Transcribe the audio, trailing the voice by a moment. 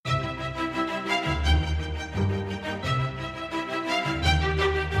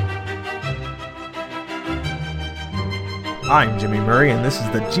I'm Jimmy Murray, and this is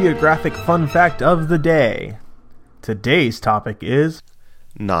the Geographic Fun Fact of the Day. Today's topic is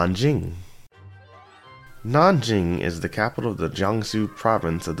Nanjing. Nanjing is the capital of the Jiangsu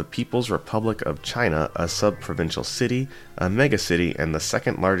province of the People's Republic of China, a sub-provincial city, a megacity, and the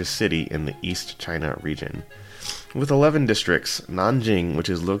second largest city in the East China region. With 11 districts, Nanjing, which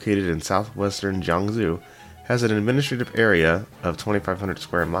is located in southwestern Jiangsu, has an administrative area of 2,500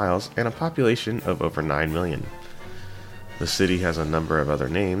 square miles and a population of over 9 million. The city has a number of other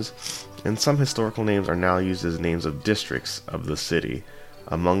names, and some historical names are now used as names of districts of the city.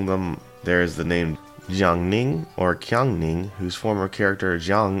 Among them, there is the name Jiangning or Qiangning, whose former character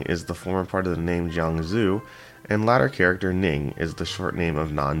Jiang is the former part of the name Jiangsu, and latter character Ning is the short name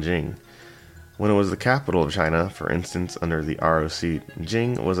of Nanjing. When it was the capital of China, for instance, under the ROC,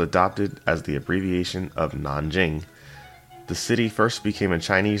 Jing was adopted as the abbreviation of Nanjing. The city first became a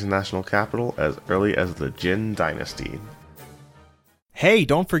Chinese national capital as early as the Jin Dynasty. Hey,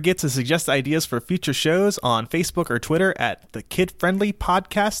 don't forget to suggest ideas for future shows on Facebook or Twitter at the Kid Friendly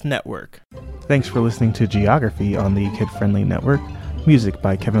Podcast Network. Thanks for listening to Geography on the Kid Friendly Network. Music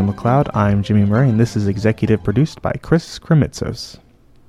by Kevin MacLeod. I'm Jimmy Murray, and this is executive produced by Chris Kremitzos.